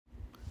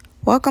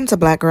Welcome to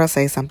Black Girl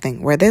Say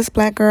Something, where this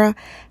black girl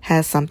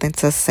has something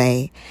to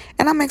say.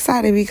 And I'm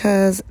excited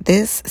because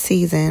this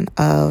season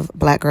of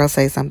Black Girl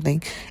Say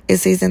Something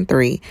is season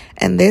 3.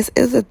 And this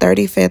is the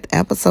 35th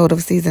episode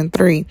of season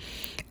 3.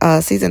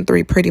 Season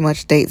 3 pretty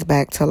much dates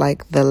back to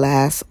like the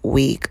last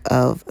week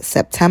of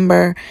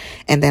September.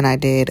 And then I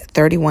did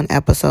 31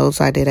 episodes.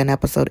 So I did an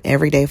episode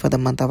every day for the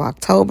month of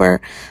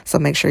October. So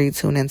make sure you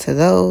tune into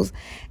those.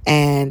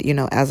 And,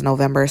 as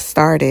November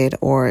started,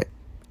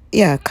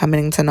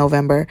 coming into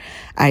November,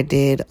 I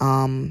did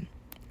do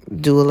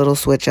a little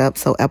switch up.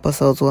 So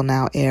episodes will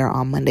now air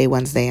on Monday,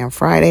 Wednesday, and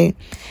Friday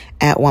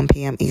at 1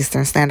 p.m.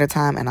 Eastern Standard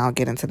Time. And I'll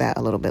get into that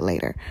a little bit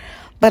later.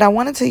 But I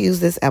wanted to use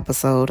this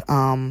episode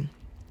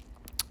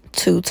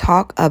to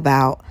talk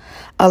about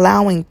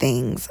allowing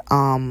things.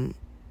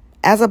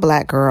 As a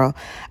black girl,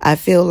 I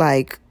feel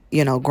like,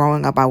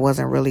 growing up, I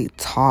wasn't really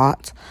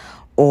taught,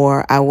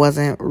 or I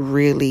wasn't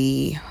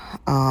really,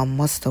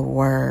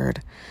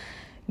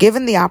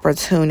 given the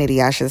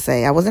opportunity, I should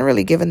say. I wasn't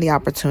really given the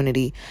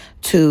opportunity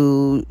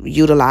to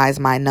utilize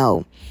my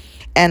no.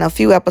 And a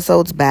few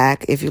episodes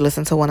back, if you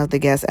listen to one of the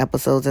guest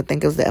episodes, I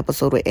think it was the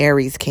episode with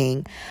Aries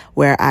King,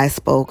 where I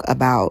spoke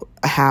about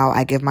how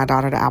I give my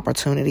daughter the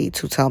opportunity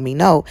to tell me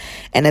no.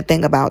 And the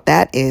thing about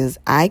that is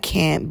I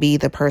can't be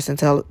the person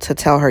to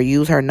tell her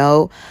use her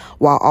no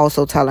while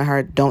also telling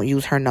her don't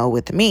use her no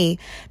with me,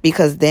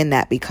 because then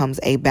that becomes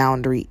a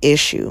boundary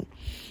issue.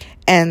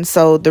 And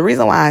so the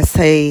reason why I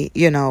say,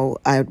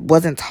 I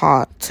wasn't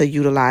taught to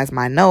utilize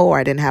my no, or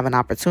I didn't have an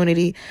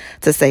opportunity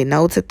to say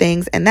no to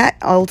things. And that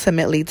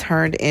ultimately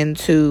turned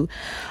into,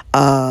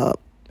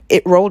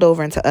 it rolled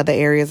over into other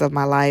areas of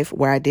my life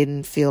where I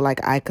didn't feel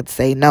like I could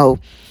say no.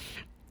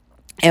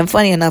 And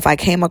funny enough, I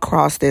came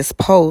across this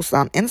post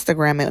on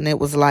Instagram, and it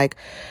was like,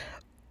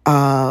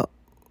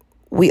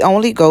 we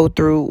only go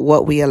through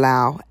what we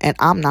allow, and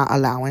I'm not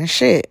allowing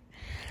shit.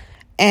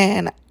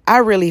 And I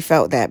really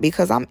felt that,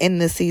 because I'm in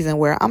this season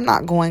where I'm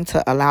not going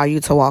to allow you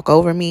to walk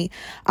over me.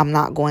 I'm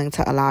not going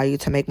to allow you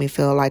to make me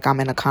feel like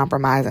I'm in a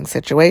compromising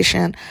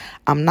situation.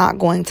 I'm not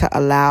going to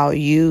allow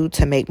you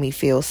to make me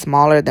feel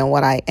smaller than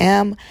what I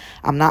am.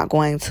 I'm not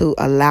going to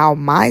allow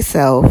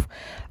myself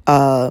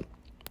to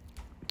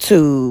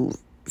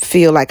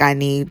feel like I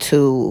need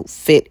to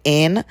fit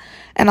in.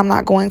 And I'm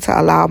not going to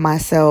allow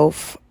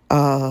myself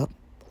or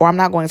I'm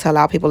not going to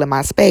allow people in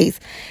my space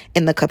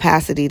in the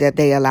capacity that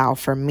they allow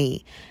for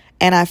me.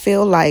 And I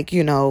feel like,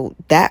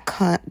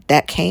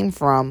 that came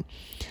from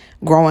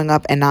growing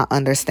up and not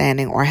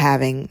understanding or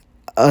having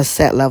a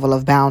set level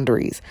of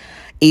boundaries.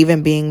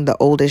 Even being the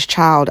oldest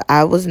child,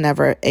 I was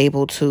never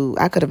able to,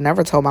 I could have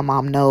never told my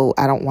mom, no,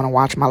 I don't want to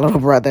watch my little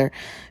brother.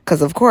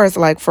 Because, of course,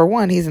 for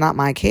one, he's not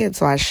my kid,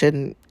 so I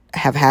shouldn't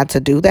have had to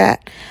do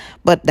that.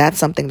 But that's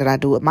something that I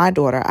do with my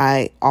daughter.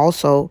 I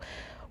also,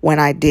 when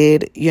I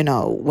did,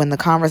 when the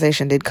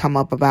conversation did come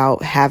up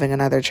about having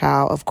another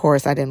child, of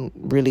course, I didn't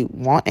really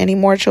want any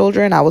more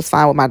children. I was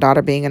fine with my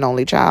daughter being an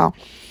only child.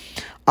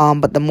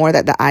 But the more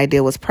that the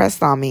idea was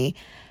pressed on me,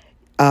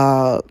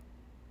 I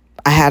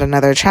had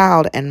another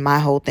child, and my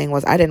whole thing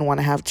was I didn't want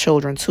to have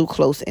children too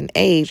close in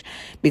age,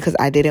 because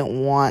I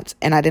didn't want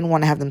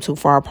to have them too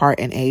far apart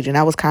in age. And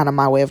that was kind of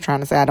my way of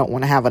trying to say I don't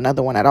want to have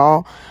another one at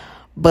all.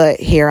 But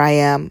here I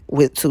am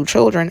with 2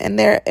 children, and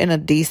they're in a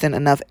decent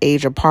enough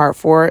age apart,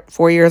 4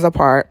 years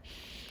apart,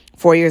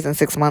 4 years and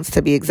 6 months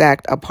to be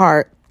exact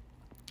apart,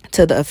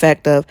 to the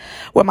effect of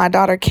where my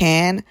daughter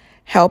can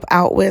help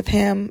out with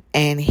him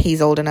and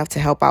he's old enough to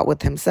help out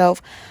with himself.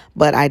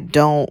 But I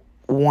don't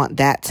want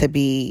that to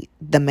be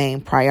the main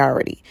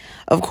priority.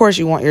 Of course,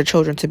 you want your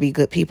children to be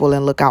good people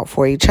and look out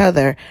for each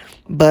other,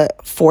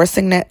 but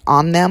forcing it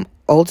on them,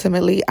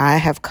 ultimately, I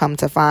have come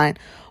to find,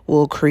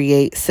 will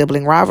create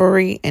sibling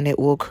rivalry, and it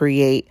will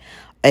create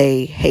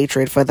a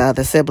hatred for the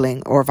other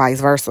sibling, or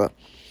vice versa.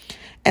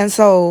 And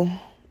so,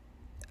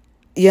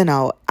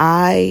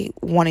 I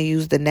want to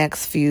use the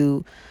next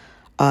few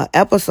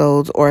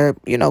episodes, or,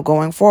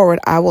 going forward,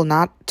 I'm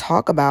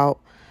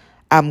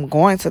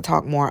going to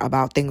talk more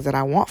about things that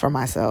I want for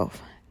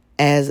myself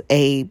as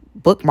a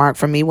bookmark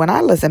for me when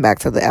I listen back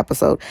to the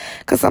episode.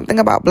 Because something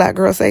about Black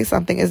Girl Say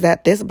Something is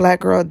that this black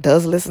girl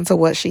does listen to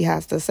what she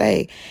has to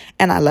say.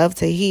 And I love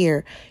to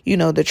hear,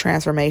 the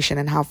transformation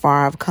and how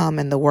far I've come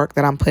and the work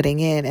that I'm putting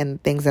in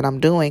and things that I'm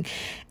doing.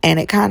 And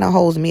it kind of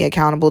holds me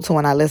accountable to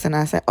when I listen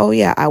and I say, oh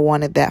yeah, I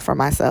wanted that for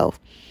myself.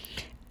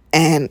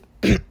 And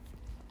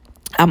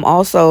I'm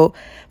also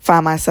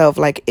find myself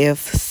like,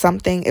 if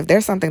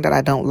there's something that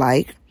I don't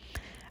like,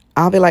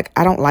 I'll be like,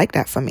 I don't like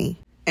that for me.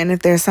 And if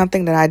there's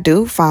something that I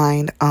do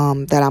find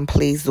that I'm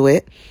pleased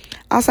with,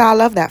 I'll say I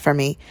love that for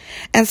me.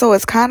 And so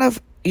it's kind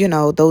of,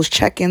 those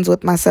check-ins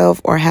with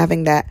myself, or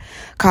having that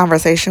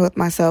conversation with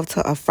myself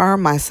to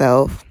affirm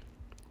myself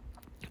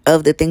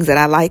of the things that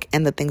I like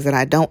and the things that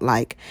I don't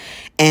like,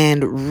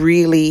 and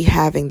really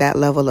having that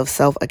level of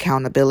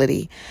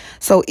self-accountability.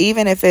 So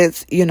even if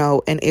it's,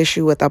 an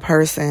issue with a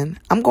person,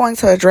 I'm going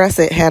to address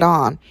it head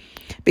on.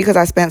 because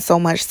I spent so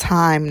much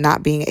time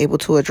not being able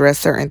to address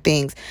certain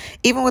things.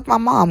 Even with my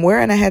mom,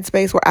 we're in a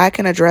headspace where I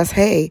can address,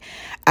 hey,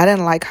 I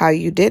didn't like how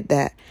you did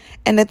that.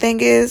 And the thing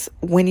is,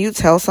 when you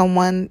tell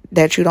someone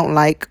that you don't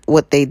like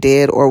what they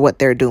did or what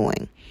they're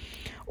doing,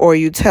 or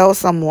you tell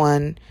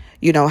someone,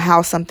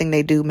 how something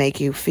they do make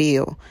you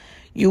feel,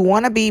 you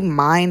want to be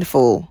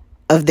mindful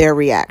of their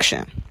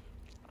reaction.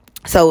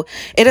 So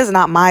it is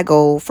not my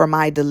goal for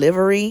my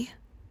delivery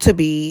to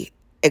be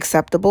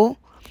acceptable,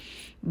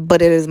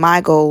 but it is my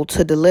goal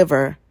to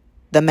deliver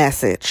the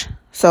message.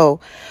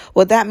 So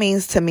what that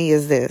means to me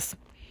is this,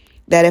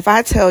 that if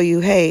I tell you,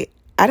 hey,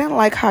 I didn't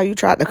like how you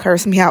tried to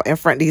curse me out in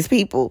front of these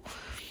people,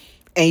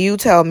 and you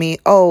tell me,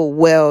 oh,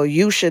 well,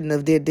 you shouldn't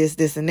have did this,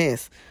 this, and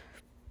this.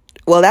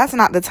 Well, that's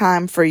not the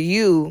time for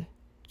you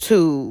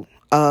to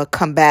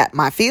combat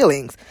my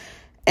feelings.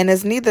 And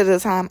it's neither the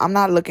time, I'm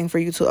not looking for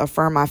you to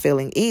affirm my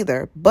feeling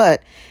either,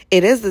 but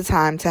it is the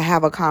time to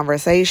have a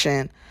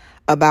conversation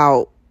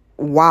about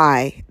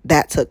why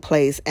that took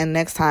place. And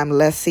next time,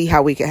 let's see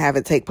how we can have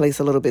it take place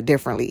a little bit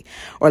differently.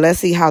 Or let's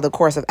see how the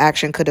course of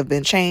action could have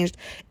been changed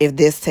if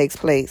this takes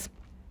place.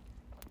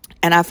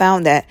 And I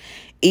found that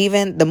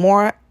even the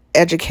more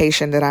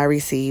education that I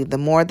received, the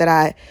more that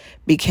I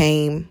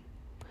became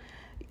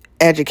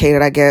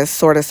educated, I guess,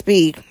 so to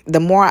speak, the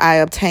more I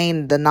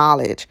obtained the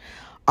knowledge.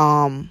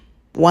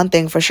 One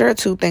thing for sure,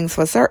 two things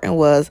for certain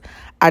was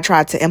I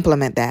tried to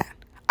implement that.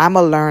 I'm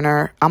a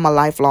learner. I'm a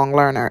lifelong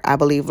learner. I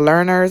believe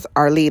learners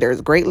are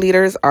leaders. Great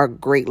leaders are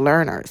great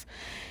learners.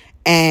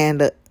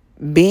 And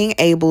being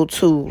able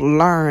to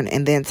learn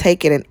and then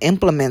take it and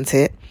implement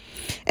it,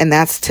 and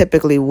that's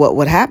typically what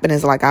would happen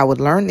is like I would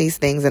learn these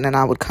things and then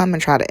I would come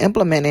and try to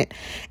implement it,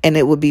 and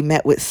it would be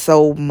met with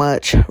so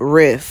much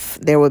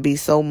rift. There would be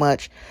so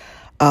much,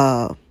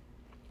 there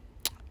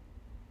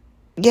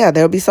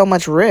would be so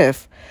much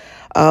rift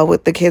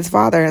with the kid's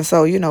father. And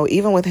so,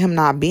 even with him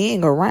not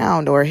being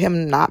around or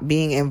him not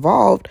being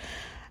involved,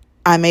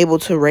 I'm able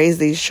to raise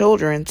these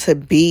children to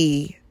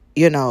be,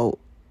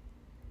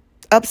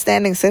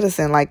 upstanding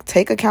citizen, like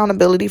take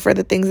accountability for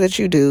the things that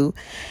you do.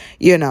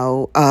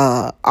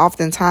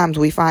 Oftentimes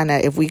we find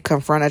that if we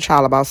confront a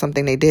child about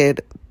something they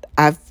did,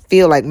 I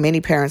feel like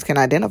many parents can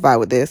identify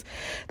with this.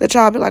 The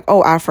child be like,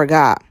 oh, I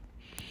forgot.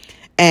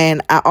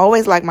 And I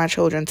always like my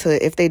children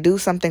to, if they do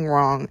something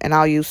wrong, and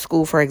I'll use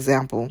school for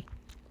example,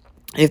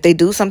 if they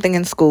do something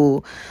in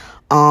school,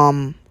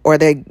 or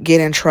they get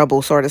in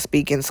trouble, so to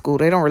speak, in school,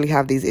 they don't really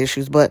have these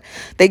issues, but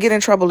they get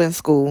in trouble in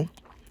school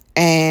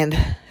and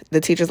the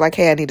teacher's like,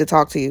 hey, I need to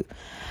talk to you.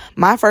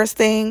 My first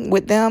thing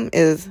with them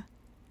is,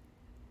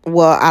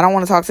 well, I don't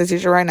want to talk to the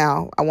teacher right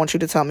now. I want you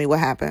to tell me what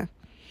happened.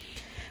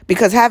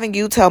 Because having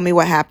you tell me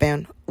what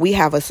happened, we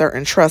have a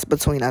certain trust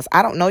between us.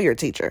 I don't know your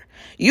teacher.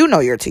 You know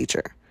your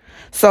teacher.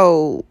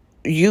 So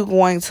you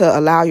going to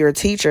allow your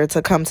teacher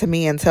to come to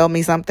me and tell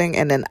me something,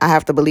 and then I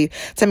have to believe,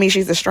 to me,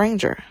 she's a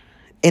stranger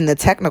in the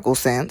technical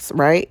sense,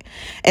 right?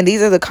 And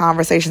these are the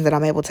conversations that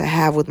I'm able to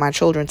have with my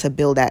children to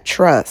build that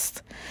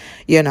trust.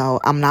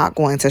 I'm not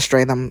going to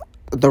stray them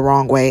the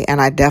wrong way. And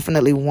I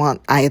definitely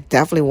want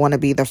to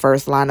be the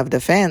first line of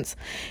defense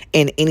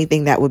in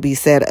anything that would be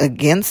said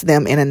against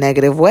them in a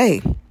negative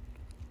way.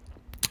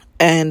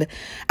 And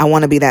I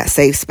want to be that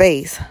safe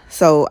space.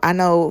 So I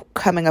know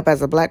coming up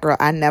as a Black girl,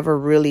 I never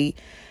really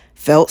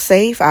felt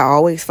safe. I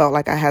always felt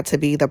like I had to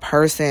be the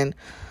person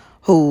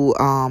who,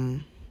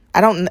 I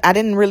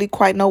didn't really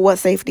quite know what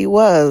safety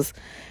was.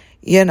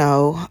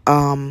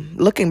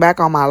 Looking back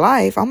on my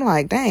life, I'm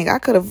like, dang, I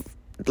could have,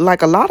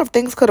 like, a lot of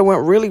things could have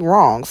went really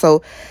wrong.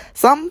 So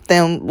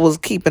something was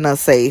keeping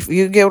us safe.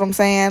 You get what I'm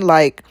saying?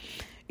 Like,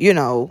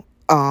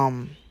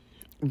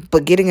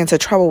 but getting into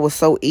trouble was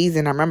so easy.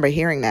 And I remember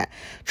hearing that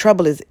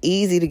trouble is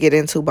easy to get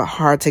into, but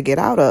hard to get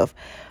out of.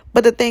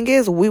 But the thing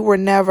is, we were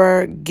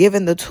never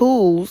given the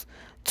tools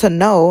to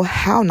know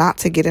how not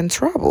to get in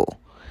trouble.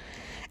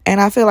 And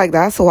I feel like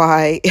that's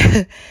why,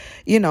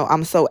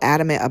 I'm so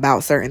adamant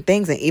about certain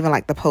things. And even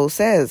like the post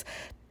says,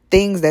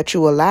 things that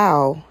you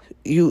allow,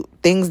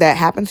 things that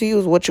happen to you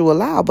is what you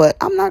allow. But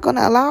I'm not going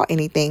to allow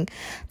anything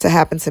to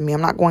happen to me.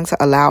 I'm not going to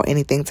allow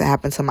anything to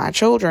happen to my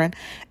children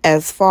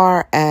as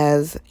far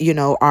as,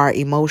 our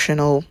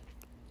emotional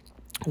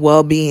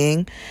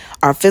well-being,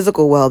 our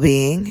physical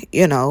well-being.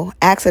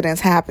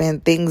 Accidents happen,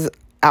 things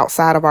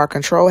outside of our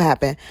control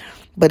happen.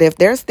 But if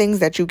there's things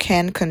that you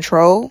can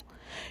control,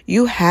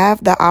 you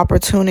have the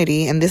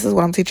opportunity, and this is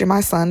what I'm teaching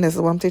my son, this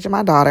is what I'm teaching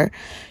my daughter,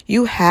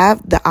 you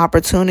have the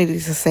opportunity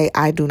to say,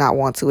 I do not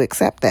want to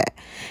accept that.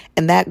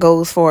 And that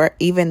goes for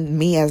even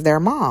me as their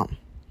mom.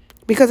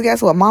 Because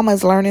guess what? Mama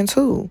is learning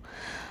too.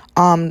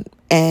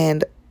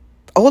 And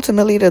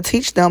ultimately to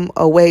teach them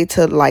a way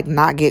to like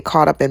not get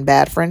caught up in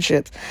bad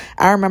friendships.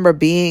 I remember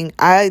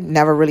I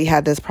never really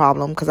had this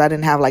problem because I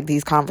didn't have like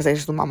these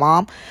conversations with my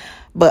mom.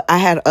 But I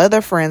had other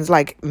friends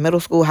like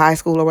middle school, high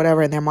school or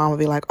whatever, and their mom would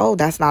be like, oh,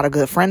 that's not a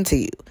good friend to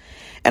you.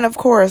 And of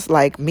course,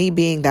 like me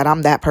being that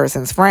I'm that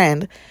person's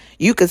friend,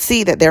 you could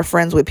see that they're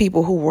friends with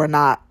people who were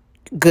not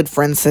good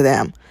friends to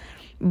them.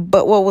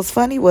 But what was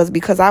funny was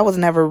because I was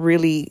never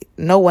really,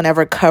 no one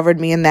ever covered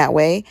me in that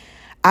way.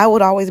 I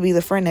would always be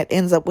the friend that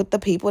ends up with the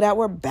people that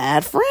were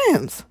bad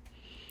friends.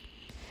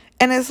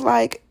 And it's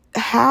like,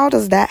 how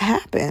does that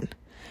happen?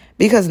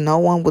 Because no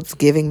one was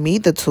giving me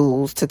the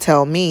tools to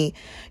tell me,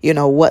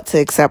 what to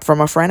accept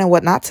from a friend and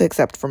what not to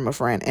accept from a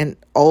friend. And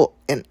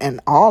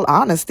in all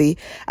honesty,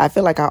 I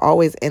feel like I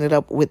always ended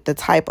up with the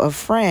type of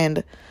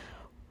friend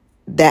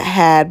that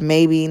had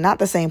maybe not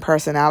the same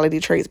personality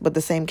traits, but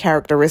the same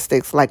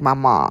characteristics like my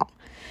mom.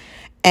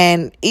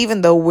 And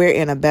even though we're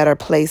in a better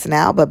place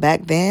now, but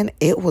back then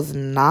it was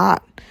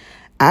not.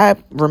 I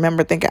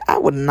remember thinking I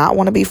would not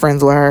want to be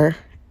friends with her,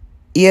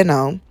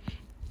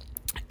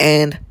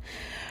 and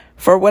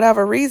for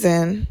whatever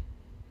reason,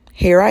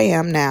 here I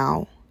am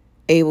now,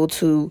 able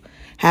to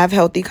have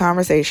healthy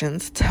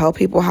conversations, tell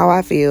people how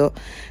I feel.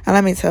 And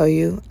let me tell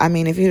you,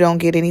 if you don't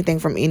get anything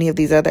from any of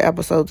these other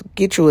episodes,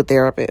 get you a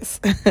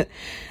therapist.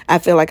 I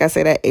feel like I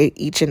say that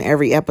each and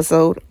every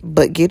episode,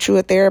 but get you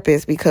a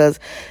therapist, because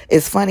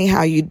it's funny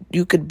how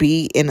you could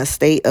be in a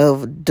state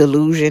of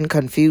delusion,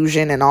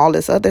 confusion, and all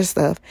this other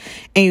stuff,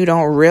 and you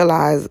don't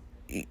realize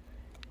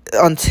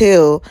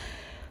until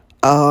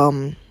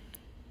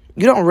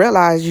you don't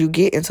realize you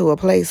get into a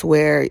place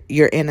where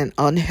you're in an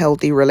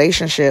unhealthy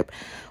relationship.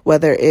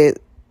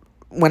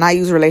 When I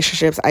use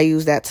relationships, I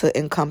use that to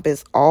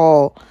encompass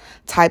all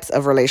types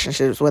of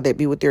relationships, whether it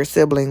be with your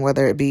sibling,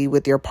 whether it be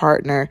with your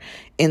partner,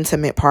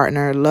 intimate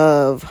partner,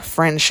 love,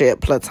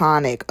 friendship,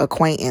 platonic,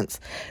 acquaintance,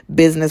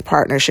 business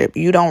partnership.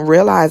 You don't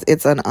realize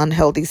it's an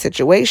unhealthy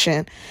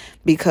situation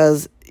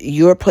because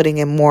you're putting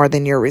in more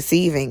than you're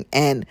receiving,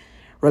 and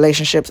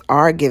relationships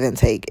are give and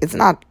take.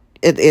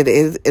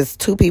 It's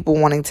two people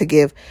wanting to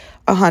give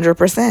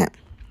 100%.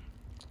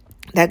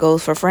 That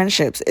goes for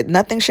friendships.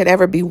 Nothing should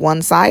ever be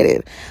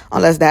one-sided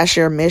unless that's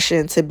your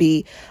mission, to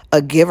be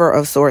a giver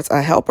of sorts,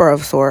 a helper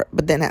of sort.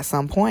 But then at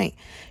some point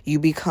you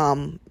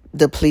become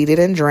depleted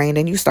and drained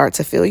and you start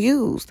to feel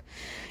used.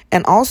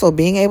 And also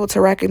being able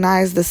to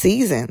recognize the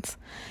seasons.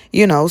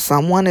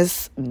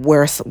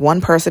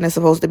 One person is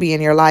supposed to be in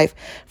your life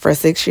for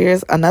 6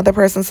 years. Another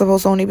person's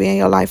supposed to only be in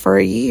your life for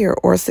a year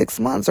or 6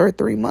 months or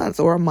 3 months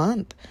or a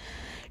month.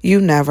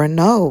 You never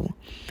know.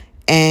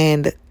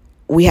 And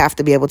we have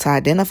to be able to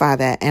identify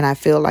that. And I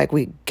feel like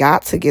we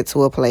got to get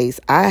to a place.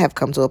 I have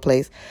come to a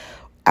place.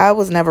 I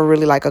was never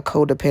really like a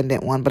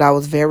codependent one, but I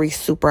was very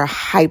super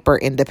hyper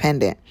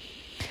independent.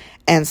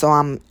 And so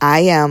I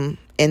am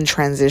in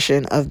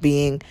transition of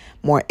being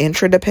more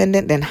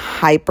interdependent than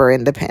hyper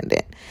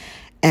independent.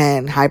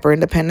 And hyper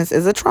independence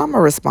is a trauma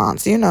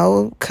response,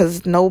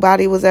 because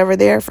nobody was ever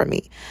there for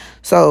me.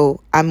 So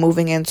I'm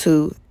moving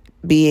into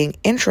being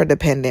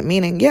intradependent,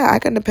 meaning, I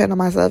can depend on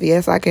myself.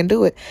 Yes, I can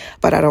do it,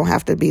 but I don't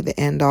have to be the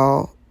end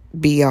all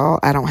be all.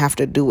 I don't have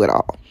to do it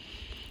all.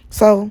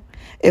 So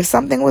if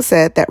something was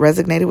said that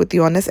resonated with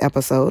you on this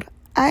episode,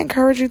 I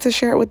encourage you to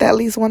share it with at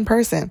least one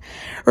person.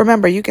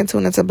 Remember, you can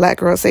tune into Black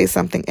Girl Say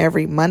Something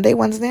every Monday,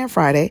 Wednesday, and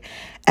Friday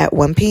at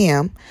 1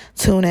 p.m.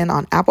 Tune in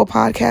on Apple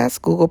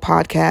Podcasts, Google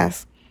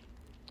Podcasts,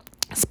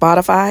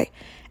 Spotify,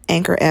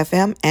 Anchor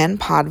FM,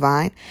 and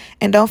Podvine.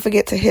 And don't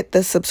forget to hit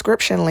the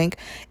subscription link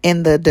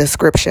in the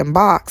description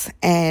box.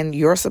 And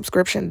your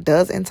subscription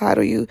does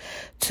entitle you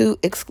to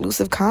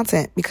exclusive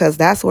content, because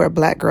that's where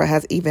Black Girl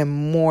has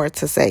even more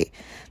to say.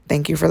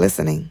 Thank you for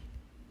listening.